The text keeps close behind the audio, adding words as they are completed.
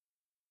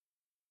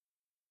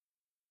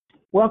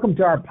Welcome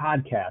to our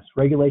podcast,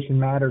 Regulation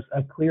Matters,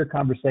 a Clear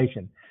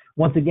Conversation.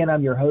 Once again,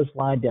 I'm your host,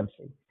 Lyon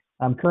Dempsey.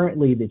 I'm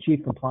currently the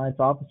Chief Compliance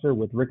Officer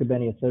with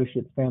Riccobeni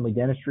Associates Family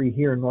Dentistry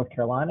here in North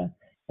Carolina,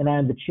 and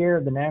I'm the Chair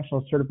of the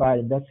National Certified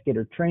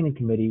Investigator Training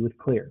Committee with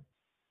CLEAR.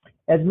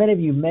 As many of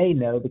you may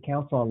know, the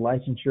Council on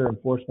Licensure,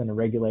 Enforcement, and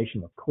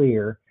Regulation of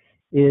CLEAR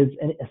is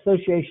an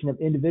association of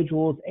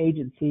individuals,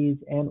 agencies,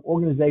 and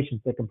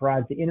organizations that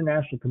comprise the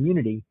international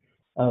community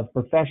of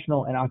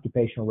professional and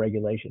occupational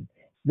regulation.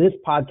 This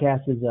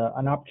podcast is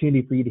an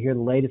opportunity for you to hear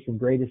the latest and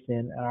greatest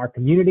in our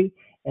community.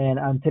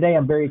 And today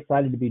I'm very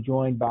excited to be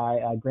joined by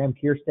Graham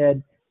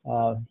Kierstead.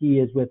 He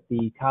is with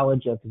the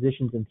College of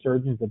Physicians and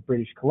Surgeons of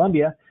British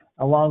Columbia,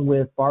 along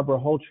with Barbara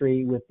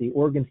Holtree with the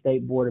Oregon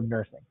State Board of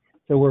Nursing.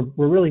 So we're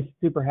really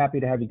super happy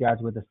to have you guys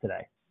with us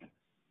today.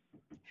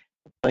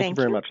 Thank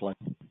you very much, Lynn.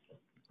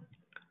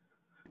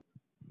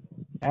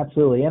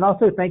 Absolutely. And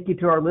also thank you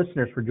to our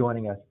listeners for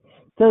joining us.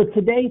 So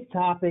today's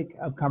topic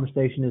of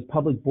conversation is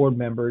public board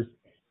members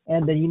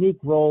and the unique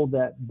role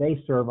that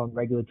they serve on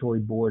regulatory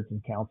boards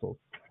and councils.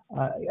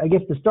 I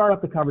guess to start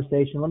off the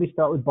conversation, let me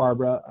start with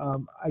Barbara.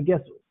 I guess,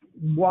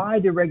 why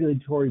do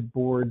regulatory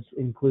boards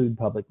include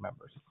public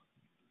members?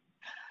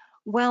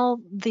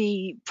 Well,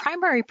 the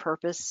primary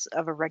purpose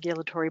of a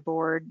regulatory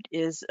board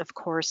is, of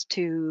course,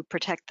 to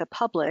protect the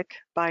public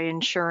by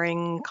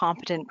ensuring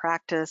competent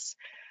practice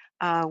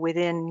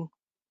within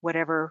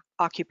whatever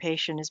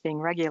occupation is being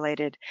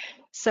regulated.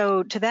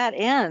 So to that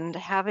end,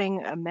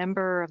 having a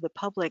member of the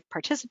public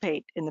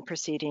participate in the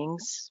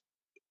proceedings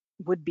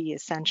would be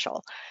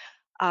essential.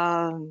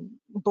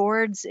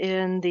 Boards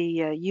in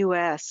the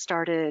US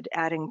started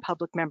adding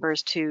public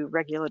members to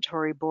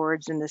regulatory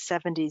boards in the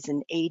 70s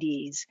and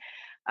 80s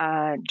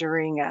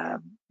during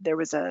there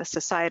was a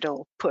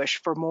societal push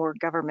for more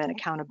government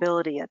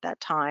accountability at that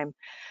time.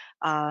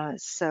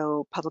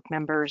 So public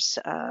members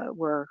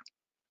were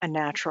a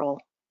natural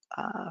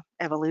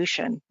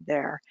evolution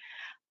there.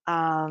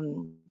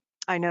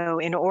 I know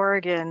in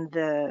Oregon,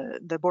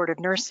 the Board of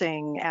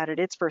Nursing added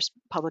its first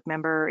public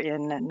member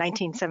in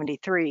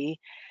 1973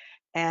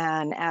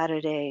 and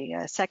added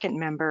a second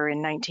member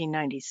in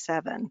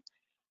 1997.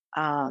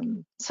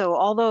 So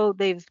although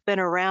they've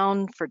been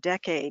around for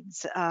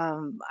decades,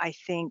 I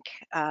think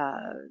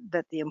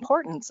that the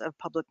importance of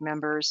public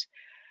members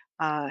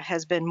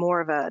has been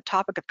more of a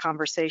topic of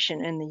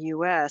conversation in the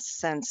US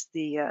since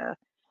the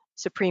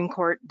Supreme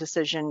Court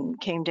decision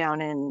came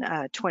down in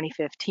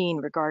 2015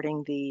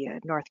 regarding the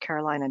North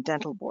Carolina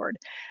Dental Board.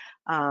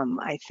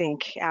 I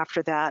think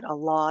after that, a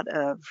lot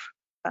of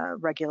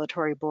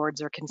regulatory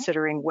boards are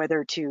considering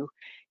whether to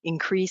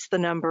increase the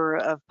number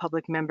of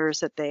public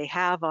members that they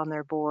have on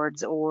their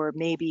boards, or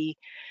maybe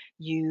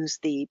use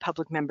the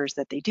public members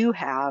that they do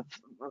have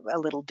a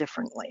little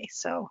differently.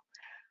 So,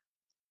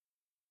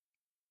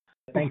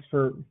 thanks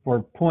for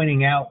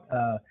pointing out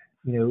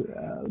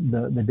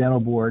the dental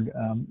board.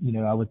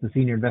 I was the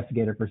senior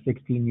investigator for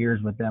 16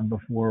 years with them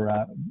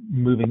before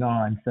moving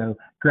on. So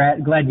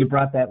glad you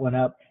brought that one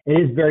up. It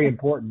is very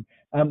important.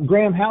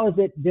 Graham, how is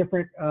it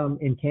different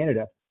in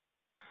Canada?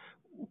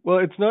 Well,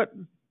 it's not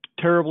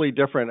terribly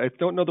different. I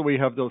don't know that we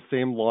have those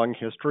same long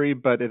history,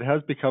 but it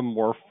has become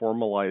more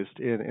formalized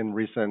in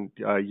recent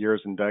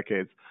years and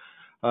decades.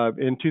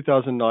 In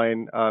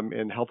 2009,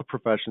 in health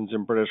professions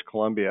in British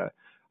Columbia,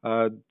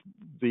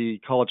 the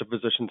College of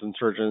Physicians and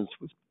Surgeons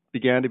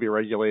began to be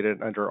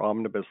regulated under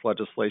omnibus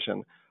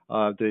legislation,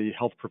 the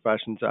Health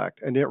Professions Act,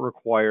 and it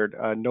required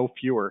no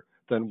fewer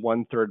than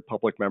 1/3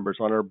 public members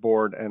on our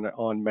board and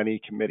on many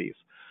committees.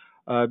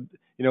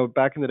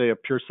 Back in the day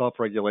of pure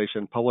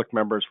self-regulation, public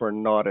members were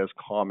not as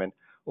common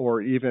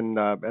or even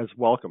as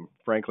welcome,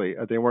 frankly.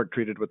 They weren't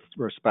treated with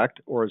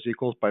respect or as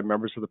equals by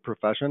members of the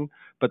profession,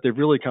 but they've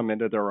really come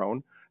into their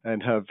own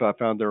and have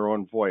found their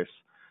own voice.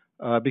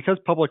 Because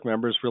public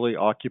members really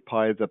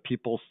occupy the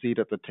people's seat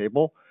at the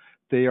table,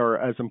 they are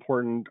as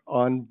important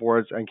on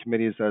boards and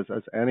committees as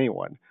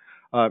anyone.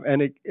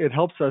 And it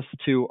helps us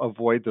to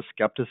avoid the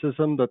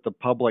skepticism that the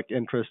public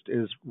interest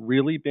is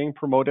really being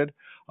promoted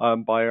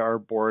by our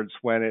boards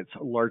when it's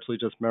largely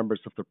just members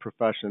of the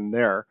profession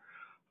there.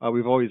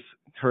 We've always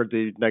heard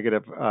the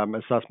negative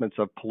assessments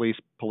of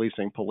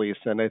policing police,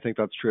 and I think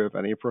that's true of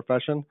any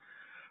profession.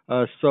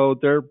 So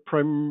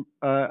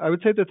I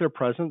would say that their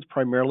presence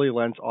primarily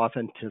lends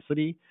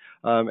authenticity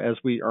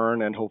as we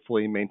earn and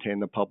hopefully maintain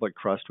the public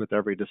trust with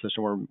every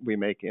decision we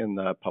make in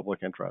the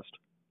public interest.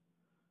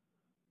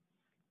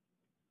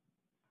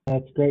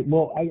 That's great.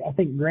 Well, I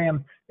think,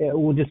 Graham,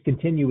 we'll just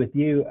continue with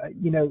you.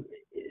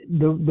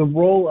 The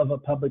role of a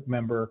public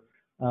member,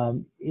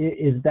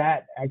 is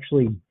that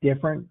actually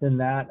different than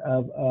that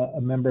of a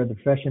member of the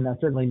profession? I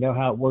certainly know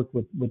how it worked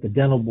with the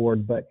dental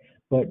board, but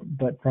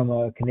from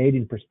a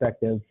Canadian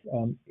perspective,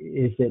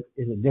 is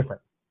it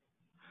different?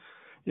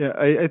 Yeah,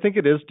 I think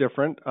it is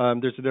different.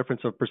 There's a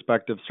difference of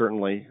perspective,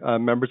 certainly.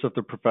 Members of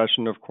the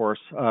profession, of course,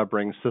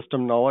 bring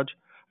system knowledge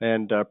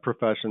and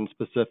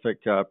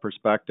profession-specific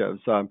perspectives.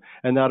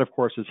 And that, of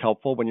course, is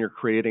helpful when you're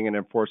creating and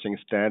enforcing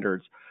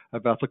standards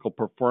of ethical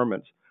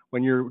performance,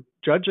 When you're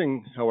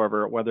judging,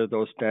 however, whether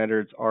those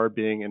standards are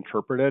being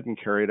interpreted and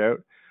carried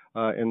out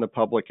in the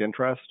public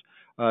interest,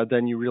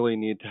 then you really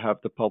need to have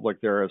the public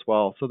there as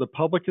well. So the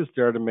public is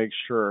there to make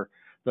sure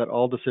that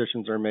all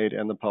decisions are made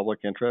in the public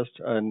interest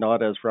and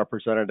not as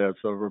representatives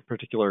of a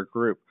particular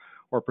group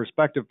or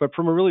perspective, but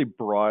from a really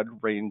broad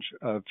range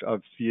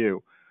of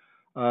view.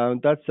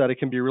 That said, it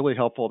can be really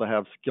helpful to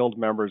have skilled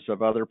members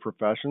of other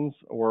professions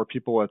or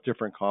people with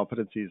different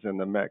competencies in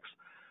the mix.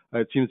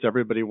 It seems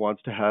everybody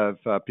wants to have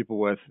people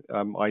with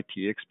IT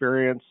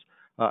experience,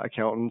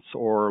 accountants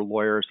or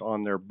lawyers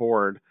on their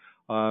board.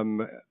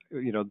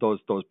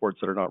 Those boards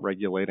that are not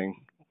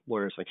regulating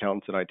lawyers,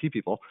 accountants, and IT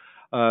people,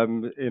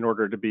 in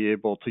order to be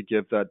able to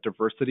give that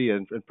diversity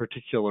and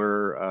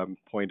particular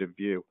point of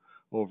view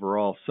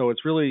overall. So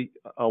it's really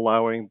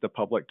allowing the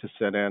public to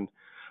sit in.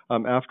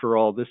 After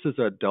all, this is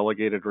a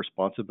delegated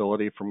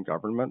responsibility from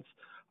governments,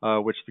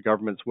 which the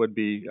governments would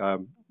be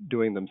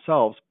doing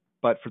themselves,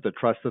 but for the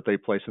trust that they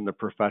place in the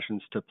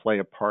professions to play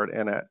a part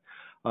in it.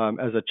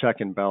 As a check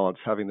and balance,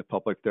 having the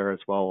public there as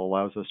well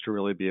allows us to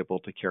really be able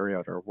to carry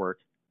out our work.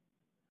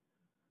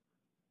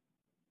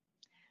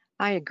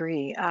 I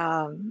agree.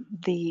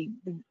 The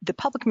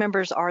public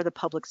members are the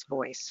public's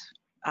voice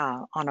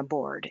on a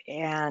board,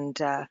 and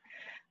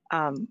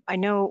I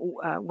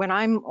know when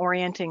I'm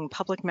orienting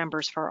public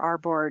members for our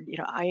board,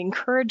 I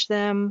encourage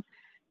them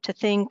to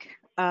think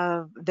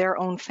of their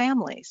own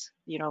families,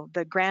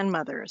 the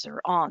grandmothers or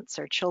aunts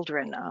or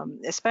children,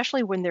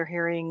 especially when they're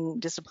hearing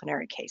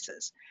disciplinary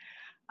cases.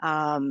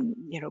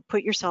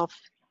 Put yourself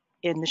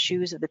in the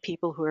shoes of the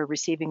people who are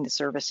receiving the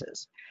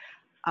services.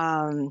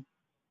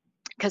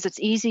 Because it's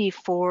easy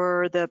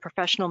for the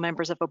professional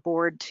members of a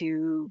board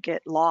to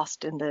get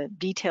lost in the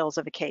details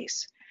of a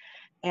case.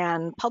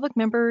 And public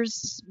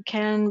members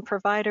can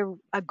provide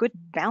a good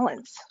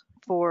balance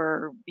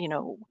for,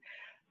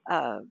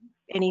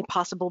 any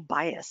possible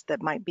bias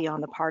that might be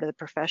on the part of the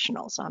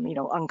professionals,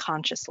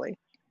 unconsciously.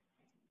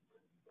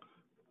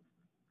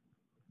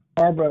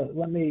 Barbara,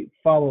 let me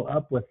follow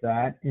up with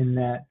that in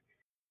that,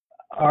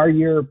 are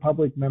your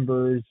public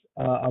members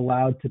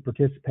allowed to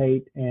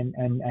participate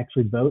and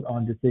actually vote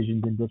on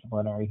decisions in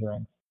disciplinary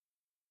hearings?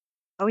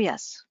 Oh,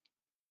 yes,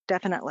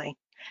 definitely.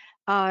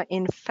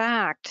 In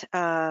fact,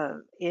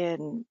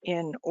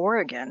 in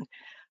Oregon,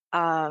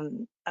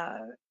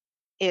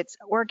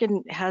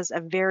 Oregon has a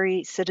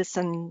very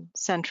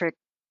citizen-centric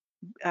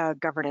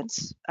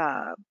governance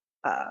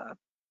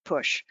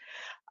push,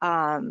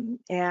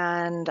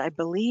 and I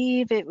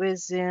believe it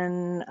was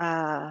in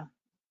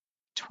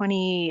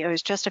it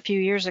was just a few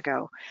years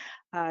ago,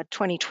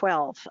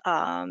 2012,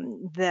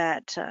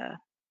 that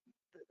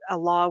a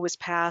law was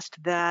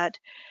passed that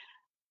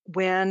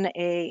when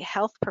a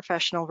health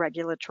professional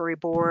regulatory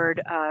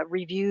board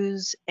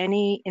reviews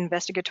any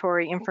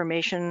investigatory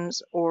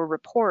informations or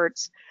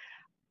reports,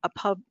 a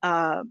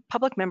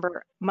public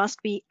member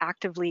must be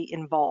actively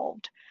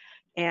involved.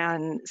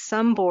 And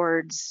some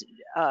boards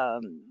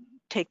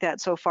take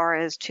that so far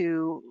as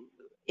to,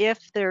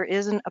 if there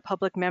isn't a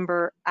public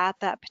member at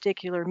that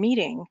particular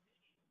meeting,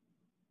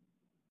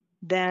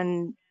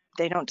 then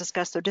they don't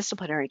discuss their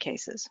disciplinary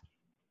cases,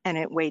 and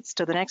it waits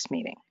till the next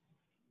meeting.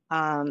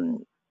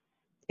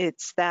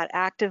 It's that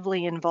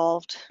actively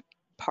involved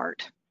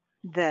part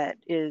that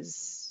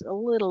is a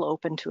little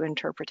open to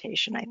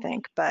interpretation, I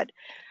think, but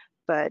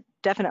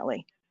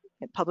definitely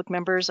public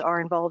members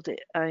are involved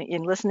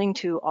in listening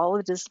to all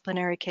of the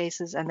disciplinary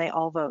cases, and they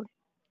all vote.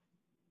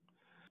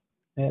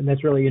 And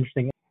that's really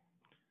interesting.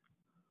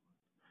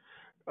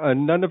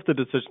 None of the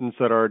decisions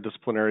that our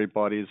disciplinary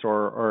bodies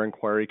or our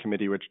inquiry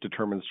committee, which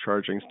determines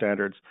charging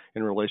standards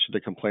in relation to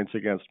complaints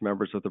against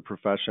members of the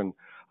profession,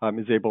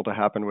 is able to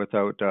happen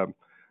without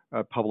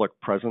public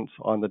presence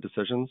on the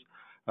decisions.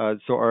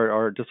 So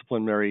our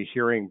disciplinary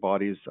hearing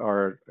bodies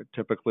are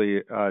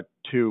typically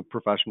two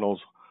professionals,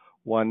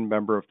 one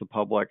member of the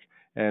public,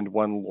 and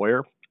one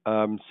lawyer.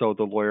 So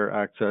the lawyer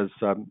acts as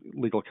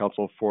legal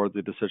counsel for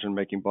the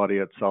decision-making body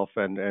itself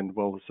and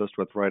will assist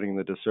with writing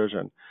the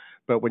decision.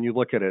 But when you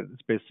look at it,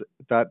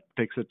 that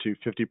takes it to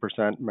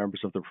 50%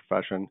 members of the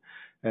profession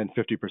and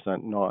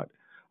 50% not.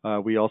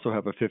 We also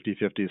have a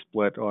 50-50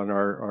 split on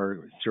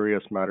our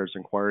serious matters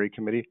inquiry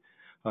committee,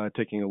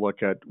 taking a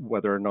look at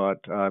whether or not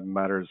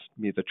matters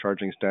meet the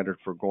charging standard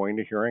for going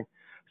to hearing.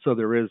 So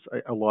there is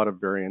a lot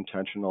of very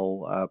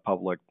intentional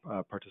public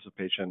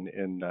participation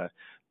in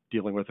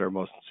dealing with our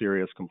most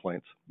serious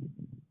complaints.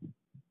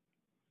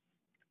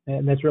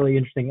 And that's really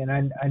interesting.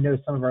 And I know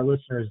some of our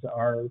listeners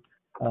are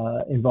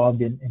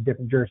involved in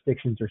different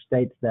jurisdictions or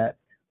states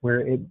where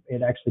it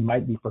actually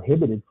might be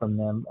prohibited from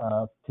them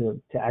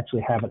to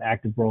actually have an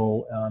active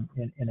role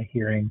in a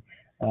hearing.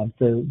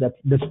 So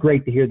that's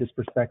great to hear this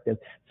perspective.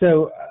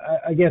 So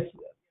I guess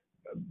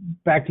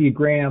back to you,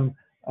 Graham.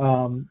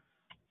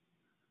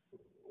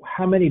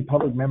 How many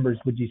public members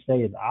would you say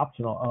is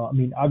optional? I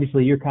mean,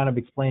 obviously you're kind of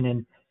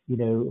explaining,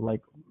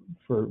 like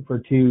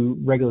for two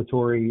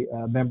regulatory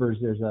members,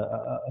 there's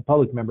a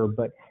public member,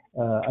 but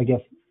I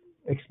guess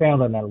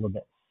expound on that a little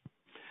bit.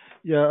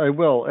 Yeah, I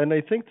will. And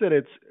I think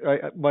that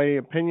my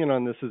opinion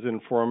on this is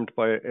informed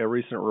by a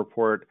recent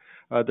report.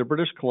 The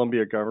British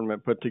Columbia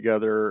government put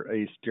together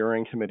a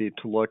steering committee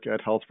to look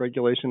at health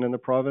regulation in the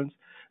province.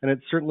 And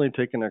it's certainly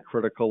taken a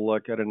critical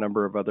look at a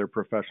number of other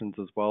professions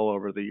as well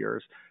over the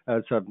years,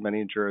 as have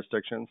many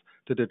jurisdictions,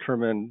 to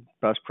determine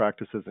best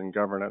practices in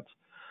governance.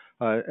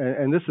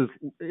 And this is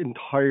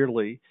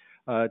entirely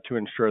to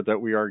ensure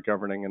that we are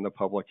governing in the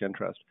public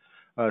interest.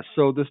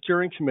 So the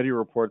steering committee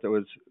report that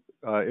was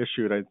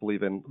issued, I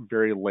believe, in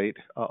very late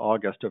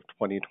August of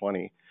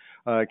 2020,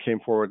 came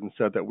forward and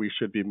said that we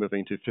should be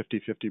moving to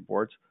 50-50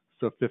 boards,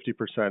 so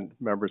 50%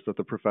 members of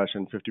the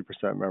profession,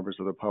 50% members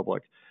of the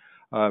public,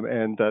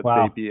 and that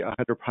Wow. they be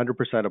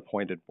 100%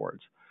 appointed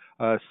boards,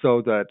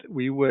 so that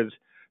we would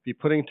be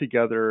putting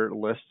together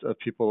lists of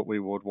people that we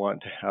would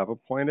want to have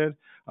appointed,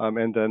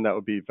 and then that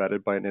would be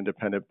vetted by an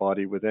independent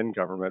body within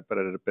government, but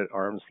at a bit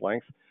arm's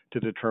length,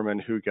 to determine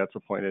who gets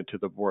appointed to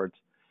the boards.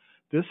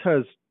 This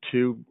has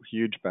two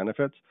huge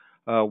benefits.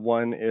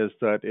 One is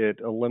that it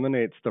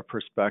eliminates the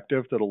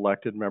perspective that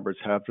elected members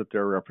have that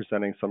they're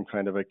representing some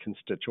kind of a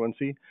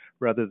constituency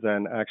rather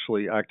than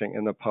actually acting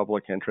in the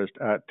public interest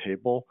at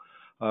table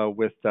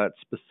with that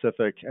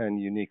specific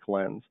and unique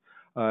lens.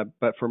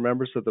 But for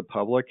members of the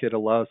public, it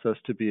allows us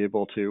to be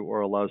able to,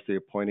 or allows the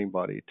appointing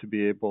body to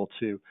be able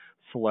to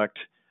select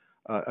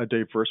a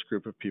diverse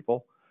group of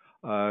people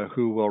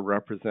who will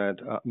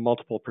represent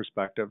multiple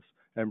perspectives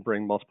and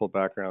bring multiple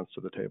backgrounds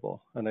to the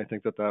table. And I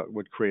think that that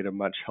would create a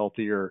much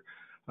healthier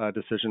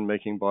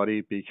decision-making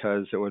body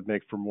because it would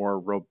make for more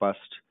robust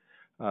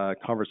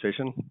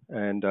conversation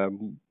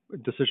and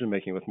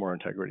decision-making with more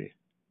integrity.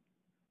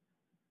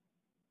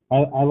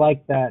 I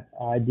like that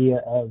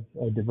idea of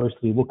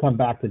diversity. We'll come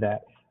back to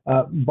that.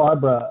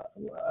 Barbara,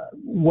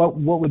 what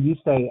would you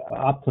say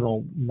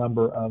optimal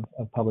number of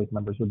public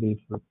members would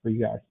be for you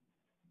guys?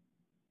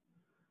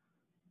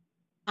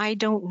 I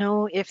don't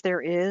know if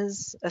there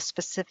is a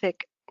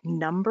specific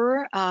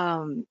number.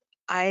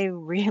 I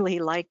really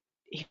like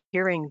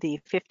hearing the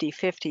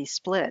 50-50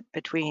 split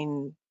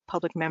between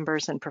public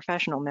members and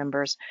professional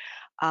members.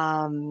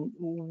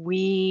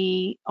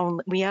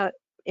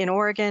 In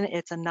Oregon,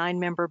 it's a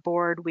 9-member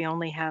board. We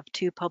only have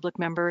 2 public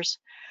members.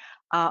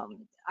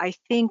 I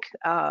think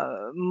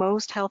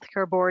most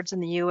healthcare boards in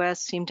the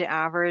U.S. seem to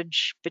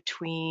average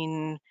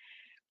between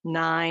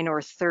 9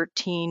 or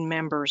 13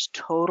 members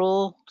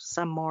total,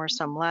 some more,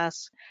 some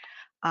less.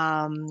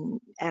 And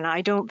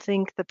I don't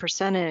think the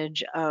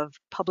percentage of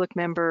public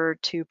member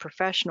to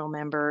professional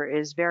member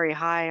is very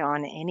high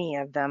on any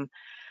of them.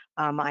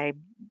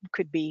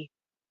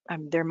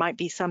 There might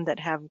be some that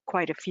have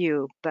quite a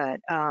few, but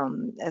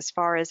as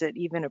far as it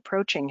even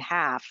approaching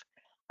half,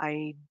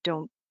 I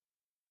don't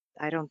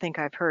think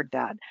I've heard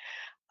that.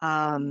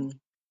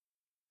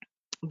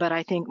 But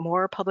I think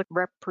more public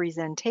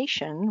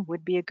representation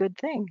would be a good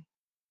thing.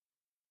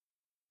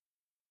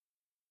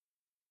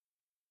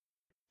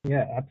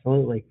 Yeah,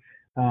 absolutely.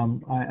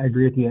 I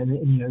agree with you,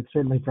 and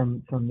certainly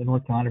from the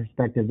North Carolina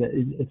perspective,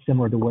 it's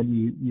similar to what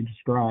you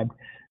described.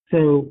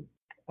 So,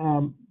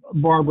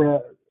 Barbara,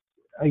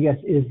 I guess,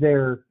 is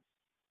there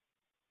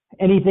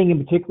anything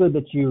in particular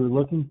that you're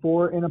looking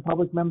for in a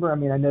public member? I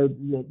mean, I know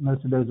that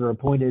most of those are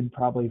appointed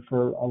probably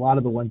for a lot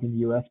of the ones in the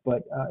U.S.,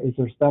 but is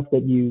there stuff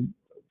that you,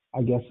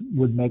 I guess,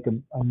 would make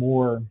a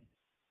more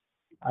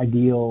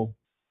ideal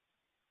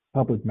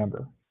public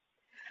member?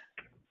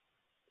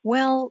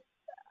 Well,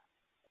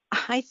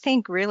 I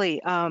think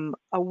really a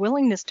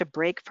willingness to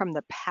break from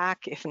the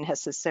pack if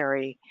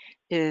necessary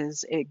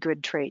is a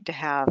good trait to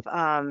have,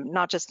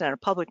 not just in a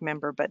public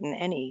member, but in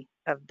any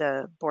of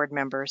the board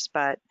members,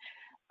 but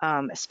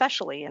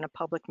especially in a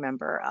public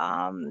member.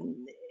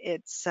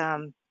 It's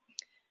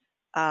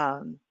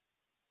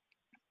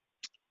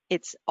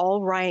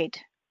all right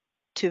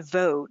to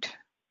vote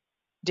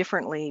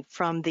differently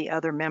from the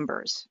other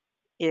members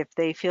if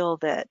they feel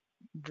that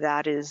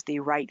that is the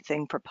right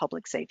thing for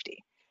public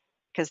safety,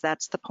 because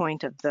that's the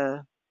point of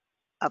the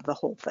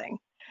whole thing.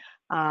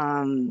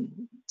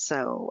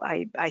 So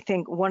I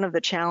think one of the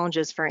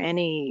challenges for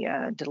any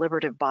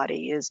deliberative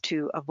body is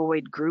to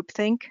avoid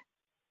groupthink,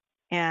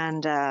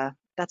 and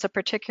that's a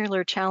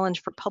particular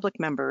challenge for public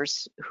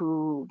members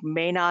who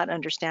may not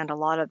understand a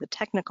lot of the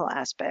technical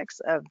aspects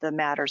of the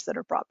matters that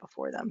are brought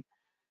before them.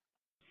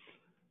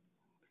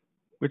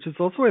 Which is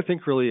also, I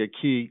think, really a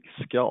key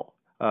skill,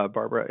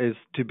 Barbara, is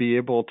to be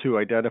able to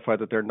identify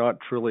that they're not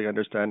truly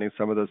understanding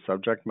some of the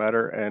subject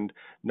matter and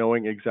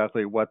knowing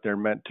exactly what they're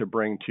meant to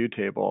bring to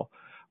table,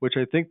 which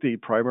I think the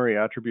primary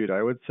attribute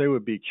I would say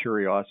would be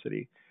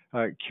curiosity.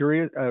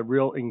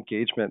 Real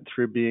engagement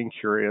through being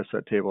curious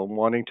at table,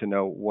 wanting to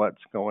know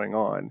what's going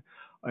on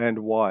and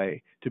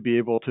why, to be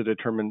able to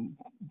determine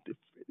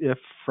if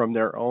from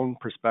their own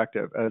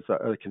perspective as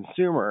a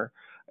consumer,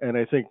 and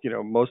I think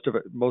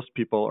most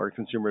people are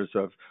consumers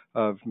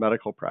of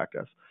medical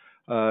practice.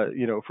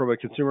 From a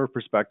consumer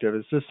perspective,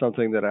 is this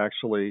something that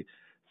actually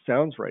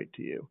sounds right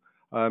to you?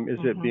 Is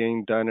it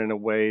being done in a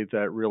way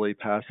that really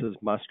passes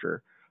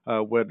muster?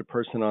 Would a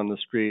person on the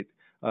street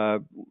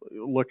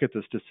look at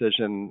this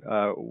decision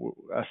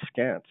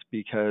askance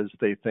because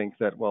they think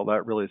that, well,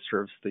 that really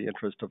serves the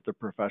interest of the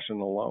profession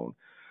alone.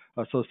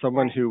 So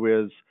someone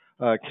who is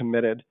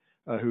committed,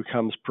 who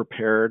comes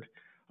prepared,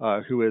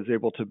 who is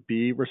able to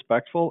be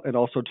respectful and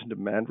also to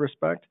demand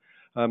respect,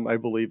 I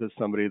believe is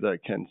somebody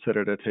that can sit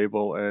at a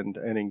table and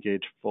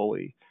engage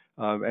fully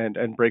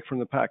and break from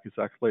the pack,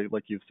 exactly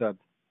like you've said.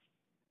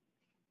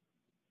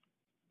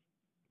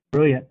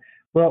 Brilliant.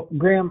 Well,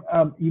 Graham,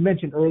 you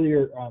mentioned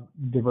earlier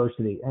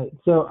diversity.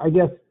 So I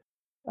guess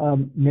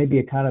maybe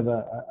a kind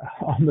of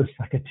almost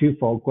like a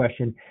twofold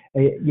question.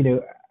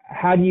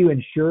 How do you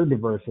ensure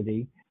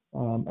diversity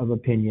of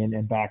opinion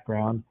and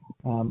background?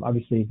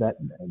 Obviously, that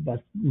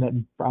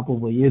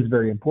probably is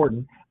very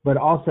important. But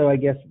also, I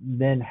guess,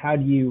 then how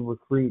do you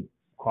recruit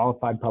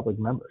qualified public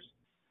members?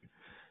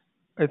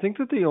 I think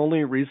that the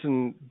only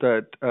reason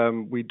that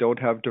we don't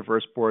have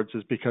diverse boards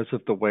is because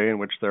of the way in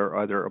which they're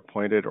either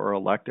appointed or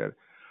elected.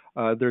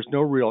 There's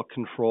no real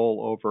control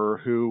over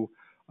who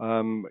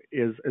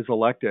is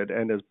elected,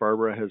 and as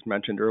Barbara has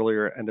mentioned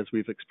earlier, and as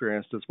we've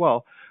experienced as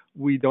well,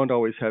 we don't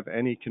always have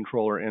any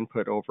control or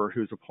input over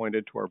who's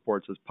appointed to our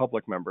boards as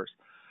public members.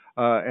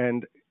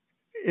 And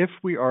if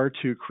we are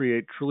to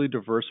create truly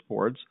diverse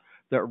boards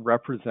that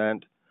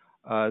represent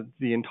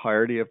the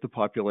entirety of the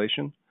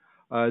population,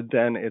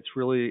 then it's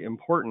really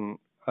important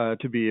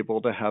to be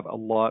able to have a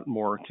lot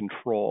more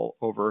control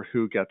over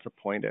who gets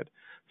appointed.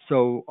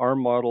 So our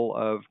model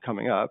of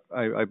coming up,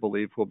 I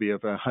believe, will be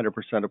of a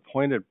 100%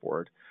 appointed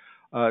board.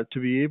 To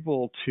be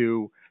able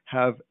to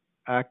have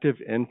active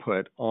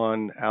input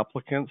on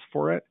applicants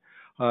for it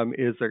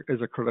is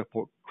a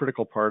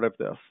critical part of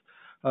this.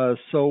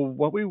 So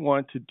what we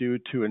want to do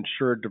to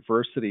ensure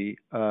diversity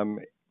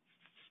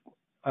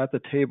at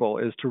the table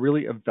is to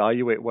really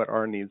evaluate what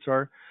our needs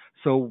are.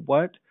 So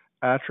what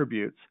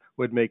attributes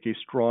would make a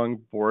strong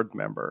board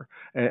member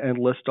and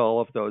list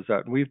all of those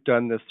out. And we've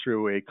done this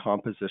through a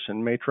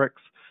composition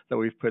matrix that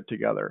we've put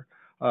together.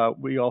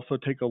 We also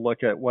take a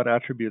look at what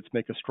attributes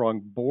make a strong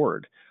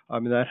board.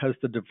 And that has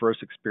the diverse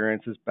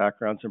experiences,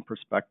 backgrounds, and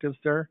perspectives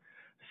there.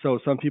 So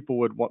some people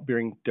would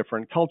bring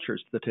different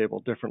cultures to the table,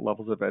 different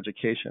levels of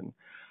education,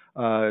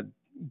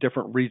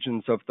 different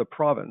regions of the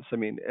province. I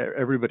mean,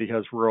 everybody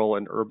has rural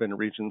and urban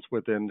regions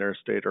within their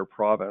state or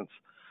province.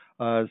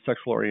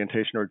 Sexual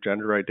orientation or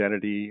gender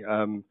identity,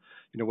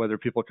 whether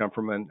people come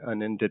from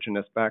an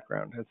Indigenous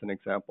background, as an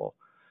example,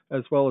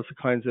 as well as the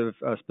kinds of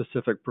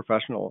specific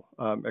professional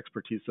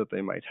expertise that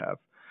they might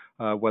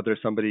have, whether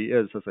somebody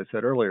is, as I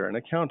said earlier, an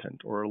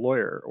accountant or a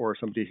lawyer or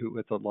somebody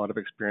with a lot of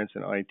experience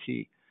in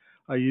IT.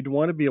 You'd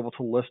want to be able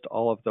to list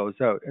all of those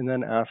out and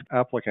then ask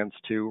applicants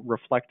to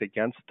reflect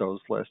against those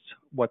lists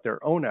what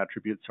their own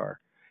attributes are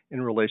in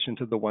relation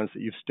to the ones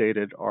that you've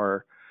stated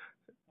are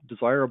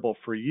desirable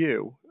for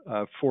you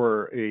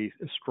for a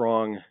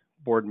strong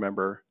board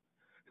member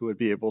who would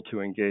be able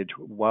to engage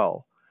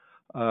well.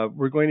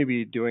 We're going to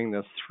be doing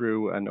this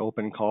through an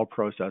open call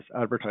process,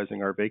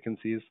 advertising our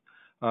vacancies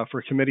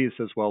for committees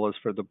as well as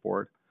for the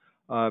board,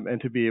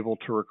 and to be able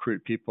to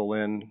recruit people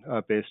in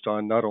based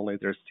on not only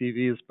their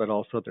CVs, but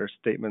also their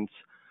statements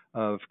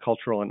of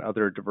cultural and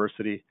other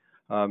diversity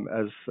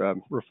as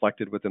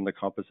reflected within the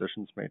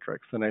compositions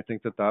matrix. And I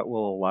think that that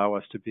will allow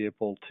us to be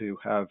able to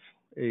have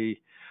a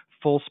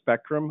full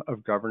spectrum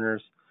of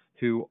governors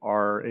who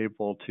are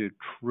able to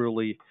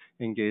truly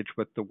engage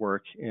with the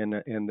work in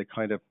the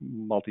kind of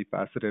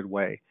multifaceted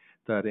way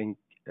that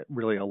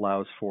really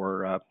allows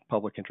for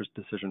public interest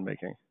decision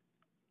making.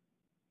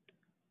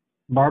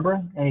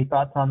 Barbara, any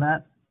thoughts on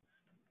that?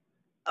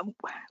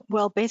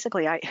 Well,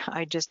 basically,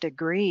 I just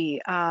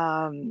agree.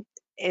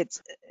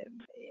 It's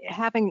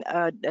having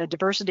a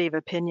diversity of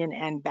opinion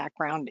and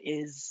background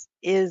is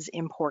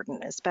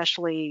important,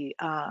 especially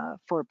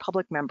for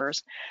public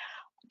members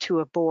to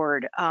a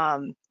board.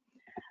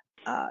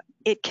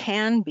 It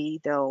can be,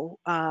 though,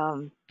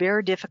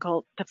 very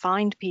difficult to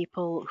find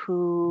people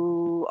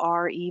who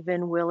are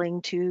even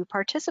willing to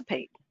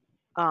participate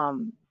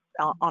on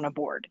a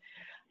board.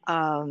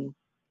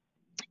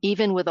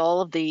 Even with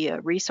all of the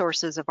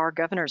resources of our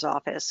governor's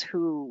office,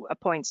 who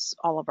appoints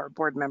all of our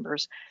board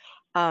members,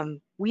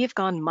 we have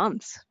gone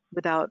months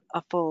without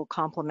a full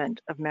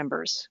complement of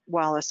members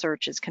while a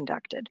search is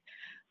conducted.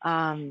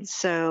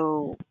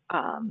 So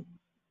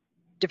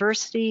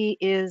diversity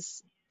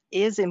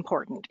is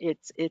important.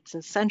 It's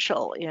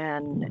essential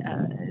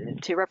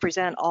to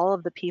represent all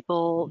of the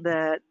people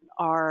that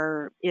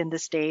are in the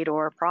state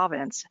or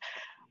province.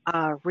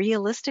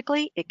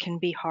 Realistically, it can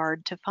be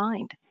hard to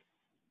find.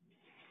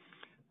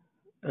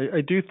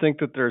 I do think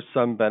that there's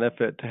some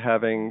benefit to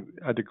having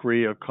a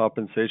degree of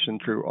compensation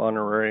through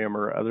honorarium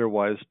or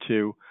otherwise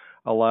to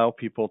allow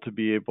people to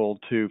be able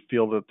to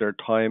feel that their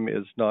time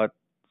is not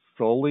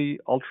solely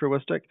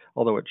altruistic,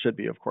 although it should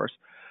be, of course.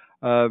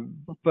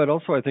 But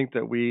also I think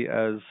that we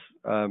as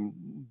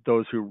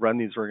those who run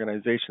these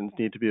organizations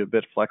need to be a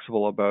bit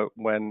flexible about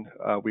when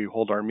we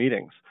hold our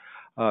meetings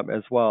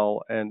as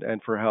well and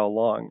for how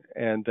long,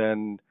 and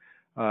then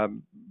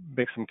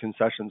make some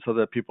concessions so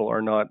that people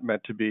are not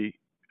meant to be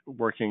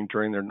working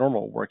during their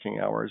normal working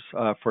hours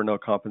for no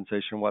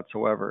compensation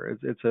whatsoever.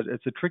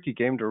 It's a tricky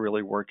game to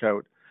really work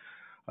out.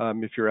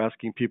 If you're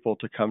asking people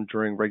to come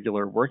during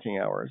regular working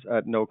hours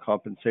at no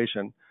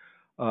compensation,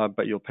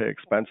 but you'll pay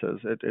expenses,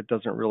 it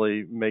doesn't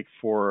really make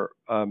for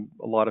a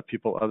lot of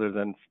people other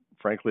than,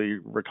 frankly,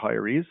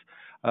 retirees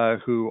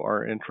who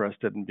are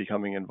interested in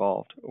becoming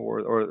involved,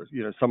 or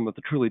some of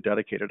the truly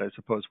dedicated, I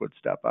suppose, would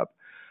step up.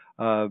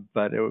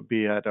 But it would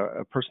be at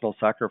a personal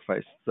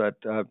sacrifice that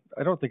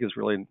I don't think is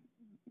really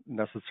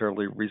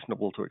necessarily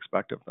reasonable to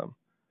expect of them.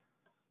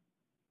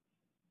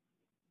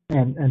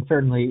 And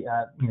certainly,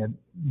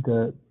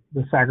 the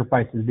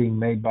sacrifices being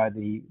made by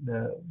the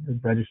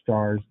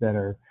registrars that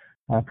are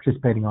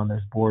participating on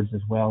those boards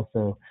as well.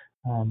 So,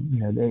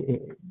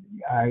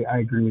 I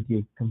agree with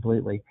you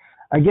completely.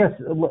 I guess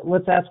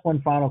let's ask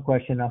one final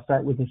question. I'll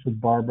start with this with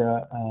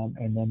Barbara,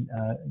 and then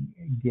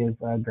give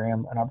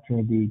Graham an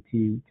opportunity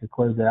to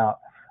close it out.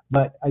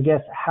 But I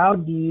guess, how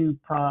do you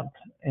prompt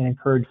and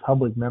encourage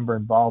public member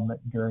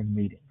involvement during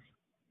meetings?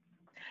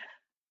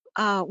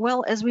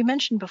 Well, as we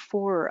mentioned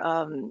before,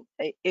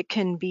 it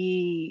can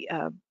be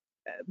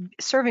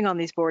serving on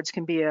these boards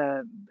can be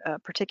a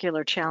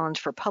particular challenge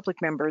for public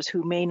members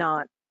who may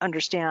not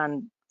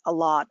understand a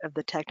lot of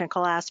the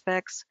technical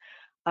aspects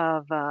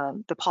of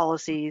the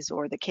policies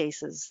or the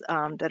cases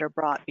that are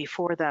brought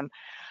before them.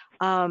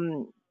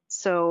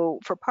 So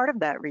for part of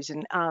that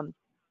reason,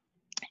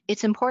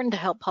 it's important to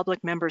help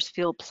public members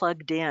feel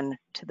plugged in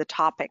to the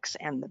topics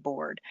and the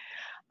board.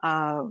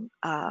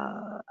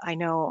 I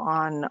know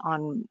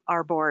on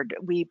our board,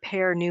 we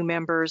pair new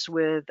members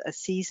with a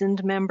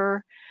seasoned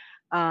member,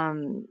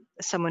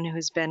 someone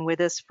who's been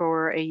with us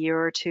for a year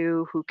or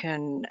two, who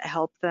can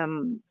help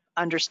them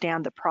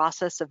understand the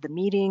process of the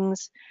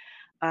meetings,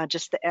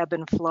 just the ebb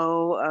and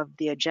flow of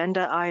the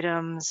agenda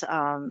items,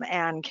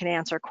 and can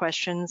answer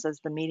questions as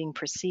the meeting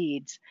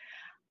proceeds.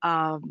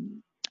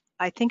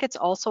 I think it's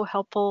also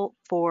helpful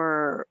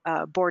for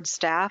board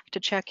staff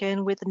to check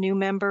in with new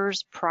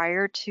members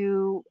prior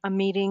to a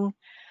meeting,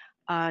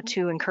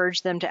 to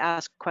encourage them to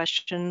ask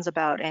questions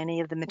about any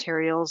of the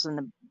materials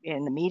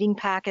in the meeting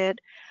packet.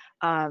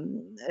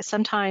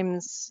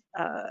 Sometimes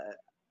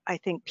I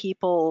think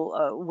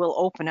people will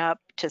open up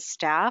to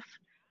staff,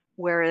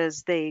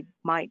 whereas they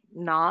might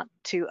not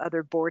to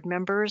other board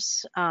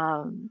members.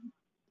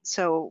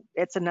 So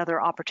it's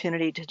another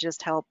opportunity to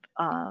just help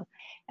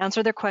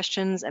answer their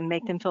questions and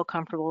make them feel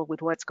comfortable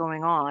with what's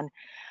going on.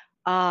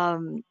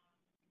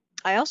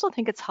 I also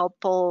think it's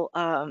helpful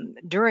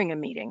during a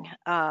meeting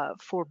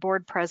for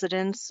board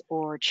presidents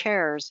or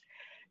chairs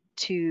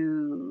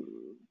to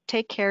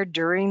take care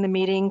during the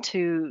meeting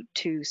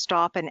to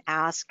stop and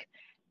ask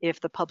if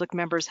the public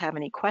members have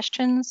any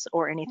questions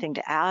or anything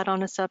to add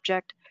on a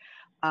subject.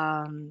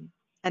 And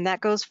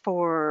that goes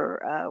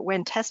for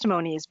when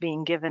testimony is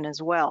being given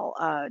as well,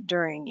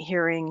 during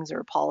hearings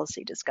or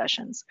policy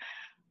discussions.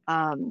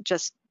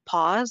 Just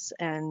pause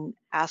and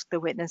ask the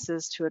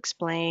witnesses to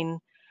explain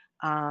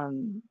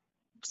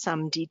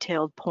some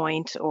detailed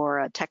point or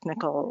a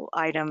technical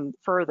item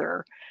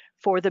further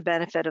for the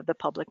benefit of the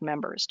public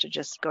members, to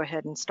just go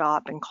ahead and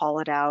stop and call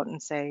it out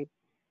and say,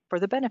 for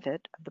the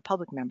benefit of the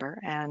public member,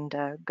 and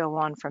go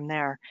on from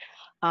there.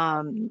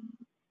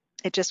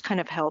 It just kind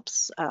of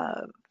helps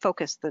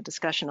focus the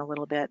discussion a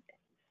little bit.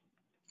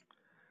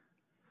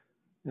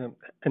 Yeah.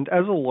 And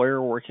as a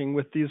lawyer working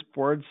with these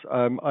boards,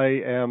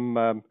 I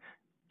am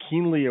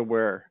keenly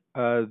aware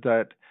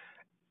that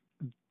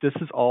this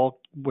is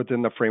all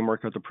within the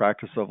framework of the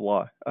practice of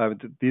law.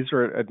 These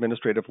are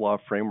administrative law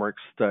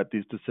frameworks that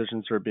these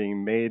decisions are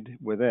being made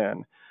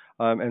within.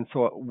 And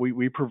so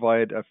we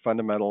provide a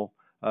fundamental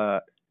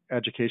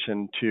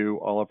education to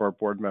all of our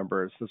board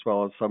members, as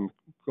well as some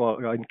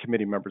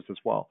committee members as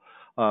well,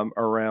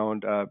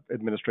 around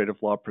administrative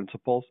law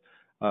principles,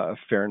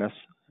 fairness,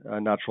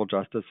 natural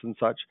justice, and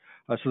such,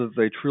 so that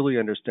they truly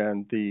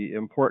understand the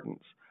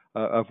importance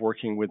of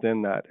working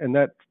within that. And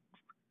that,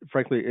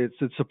 frankly, it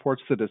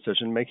supports the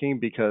decision making,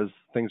 because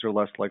things are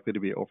less likely to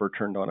be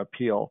overturned on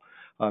appeal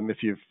if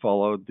you've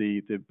followed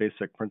the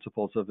basic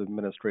principles of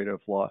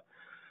administrative law.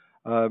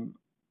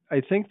 I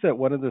think that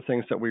one of the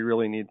things that we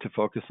really need to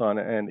focus on,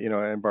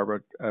 and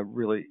Barbara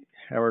really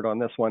hammered on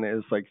this one,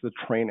 is like the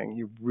training.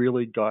 You've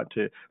really got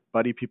to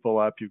buddy people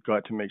up. You've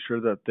got to make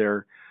sure that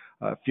they're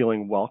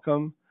feeling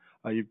welcome.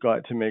 You've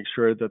got to make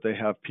sure that they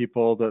have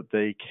people that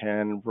they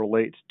can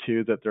relate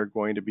to, that they're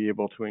going to be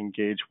able to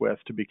engage with,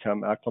 to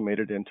become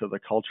acclimated into the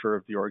culture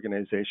of the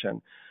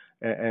organization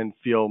and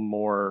feel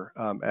more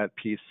at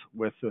peace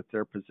with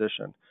their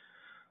position.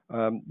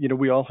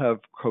 We all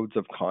have codes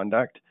of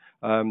conduct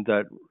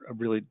that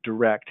really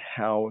direct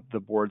how the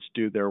boards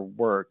do their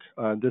work.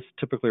 This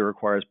typically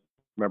requires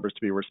members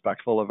to be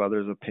respectful of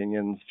others'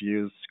 opinions,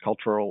 views,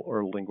 cultural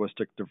or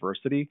linguistic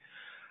diversity.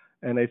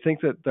 And I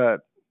think that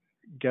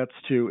gets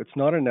to, it's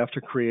not enough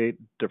to create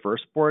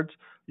diverse boards.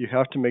 You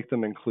have to make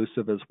them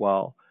inclusive as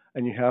well.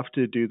 And you have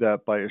to do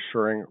that by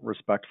assuring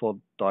respectful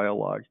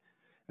dialogue.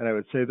 And I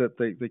would say that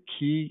the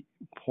key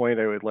point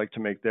I would like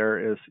to make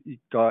there is you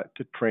got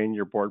to train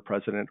your board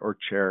president or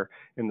chair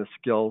in the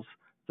skills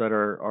that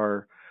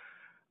are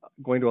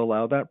going to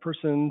allow that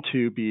person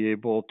to be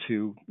able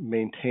to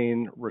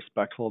maintain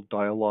respectful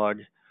dialogue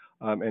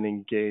and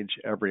engage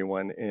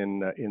everyone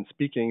in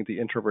speaking, the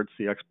introverts,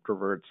 the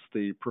extroverts,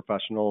 the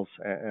professionals,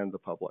 and the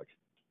public.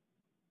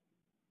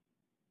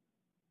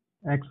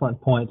 Excellent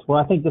points. Well,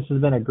 I think this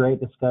has been a great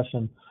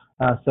discussion.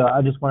 So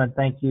I just want to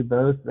thank you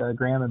both,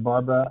 Graham and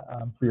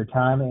Barbara, for your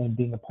time and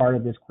being a part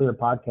of this CLEAR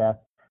podcast.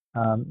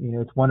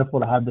 It's wonderful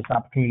to have this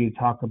opportunity to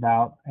talk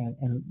about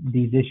and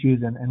these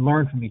issues and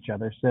learn from each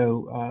other.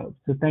 So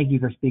thank you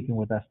for speaking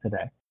with us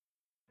today.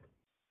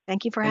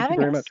 Thank you for having us. Thank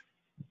you very much.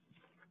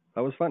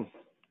 That was fun.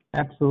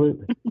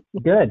 Absolutely.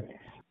 Good.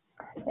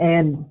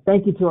 And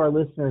thank you to our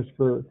listeners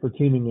for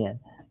tuning in.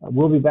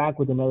 We'll be back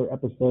with another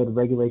episode of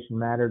Regulation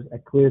Matters, a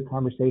CLEAR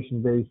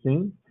conversation very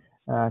soon.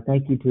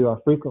 Thank you to our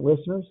frequent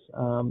listeners.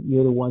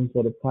 You're the ones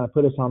that have kind of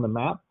put us on the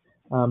map.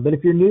 But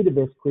if you're new to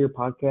this CLEAR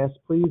podcast,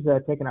 please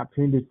take an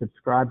opportunity to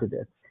subscribe to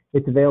this.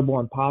 It's available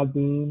on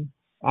Podbean,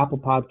 Apple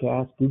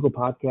Podcasts, Google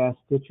Podcasts,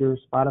 Stitcher,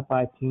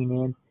 Spotify,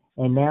 TuneIn,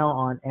 and now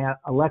on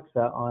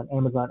Alexa on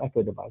Amazon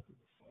Echo devices.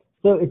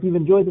 So if you've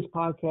enjoyed this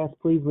podcast,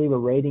 please leave a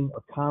rating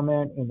or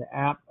comment in the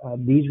app.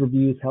 These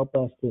reviews help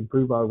us to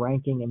improve our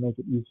ranking and make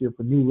it easier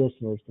for new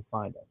listeners to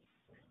find us.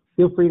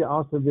 Feel free to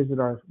also visit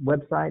our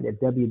website at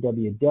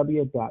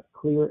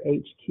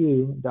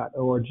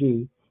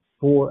www.clearhq.org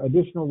for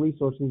additional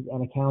resources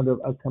and a calendar of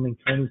upcoming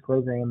training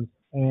programs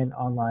and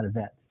online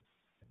events.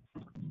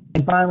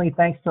 And finally,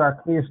 thanks to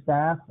our CLEAR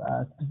staff,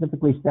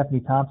 specifically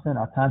Stephanie Thompson,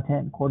 our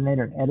content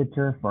coordinator and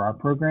editor for our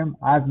program.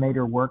 I've made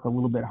her work a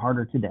little bit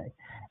harder today.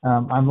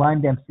 I'm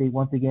Lyon Dempsey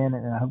once again,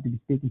 and I hope to be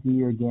speaking to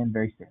you again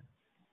very soon.